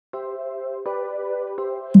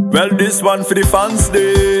Well, this one for the fans,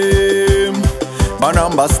 them.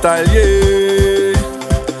 Banamba style, yeah.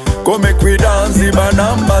 Come make we dance the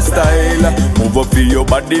Banamba style. Move up for your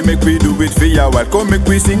body, make we do it for your while. Come make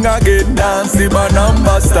we sing again, dance the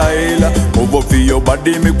Banamba style. Move up for your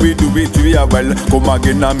body, make we do it for your while. Come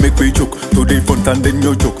again and make we choke to the front and then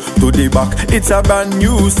you choke to the back. It's a brand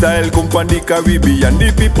new style, come from the Caribbean.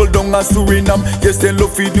 The people don't ask Suriname, yes they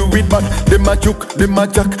love to do it, but them a choke, them a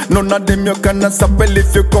jack. None of them you cannot stop. Well,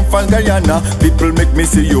 if you come from Guyana, people make me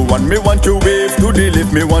see you and me want you wave to the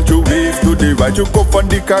left, me want you wave to the right. You come from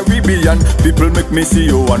the Caribbean, people make me see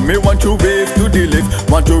you and me want you wave to the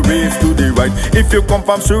left, want you wave to the right. If you come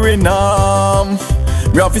from Suriname,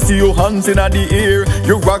 we have to see your hands in the air,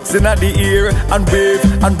 your rocks in the air, and wave,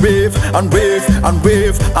 and wave, and wave, and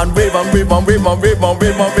wave, and wave, and wave, and wave, and wave, and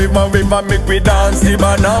wave, and wave, and wave, and make we dance the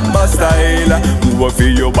Banamba style. Move up for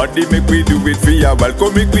your body, make we do it for your while.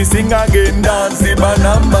 Come make we sing again, dance the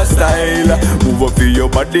Banamba style. Move up for your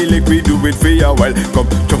body, like we do it for your while.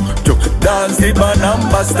 Come, choke, choke, dance the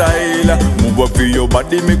Banamba style. Move up for your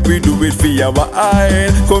body, make we do it for your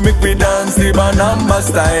while. Come make we dance the Banamba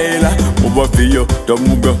style. Move up for your,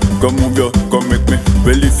 move yo, come make me.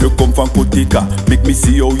 Well, if you come from Kotika, make me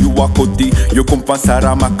see how you are Koti. You come from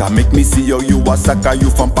Saramaka, make me see how you are Saka. You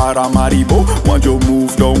from Paramaribo, want you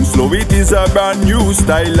move down slow. It is a brand new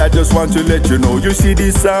style, I just want to let you know. You see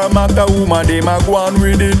this Saramaka woman, they ma go on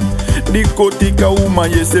with it. The Kotika woman,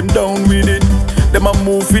 yes, them down with it. Them a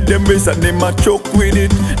move with them waist and them a choke with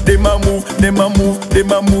it. Them a move, them a move,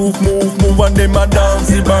 them a move, and them a dance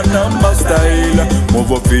the Banamba style.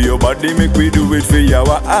 Move up for your body, make we do it for your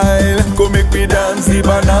aisle. Come make me dance the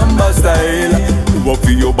Banamba style. Move up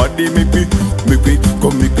for your body, make me,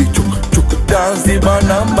 come make me choke, dance the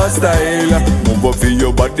Banamba style. Move up for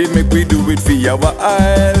your body, make we do it for your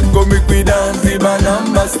aisle. Come make me dance the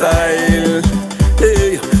Banamba style.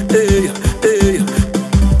 Hey, hey, hey,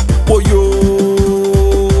 oh yo.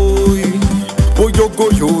 Yo go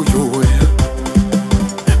yo yo,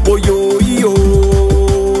 oh yo yo,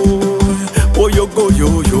 oh yo go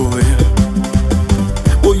yo yo,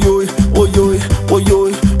 oh yo, oh yo, oh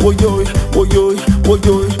yo, oh yo, oh yo, oh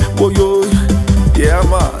yo, oh yo. Yeah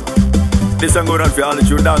man, this song going on for all the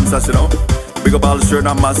true dancers, you know. Big up all the straight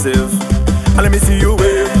and massive, and let me see you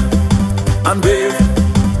wave and wave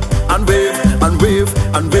and wave and wave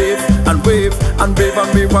and wave and wave and wave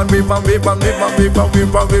and wave and wave and wave and wave and wave and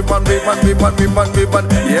wave and wave and wave and wave and wave and wave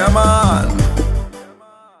and yeah man.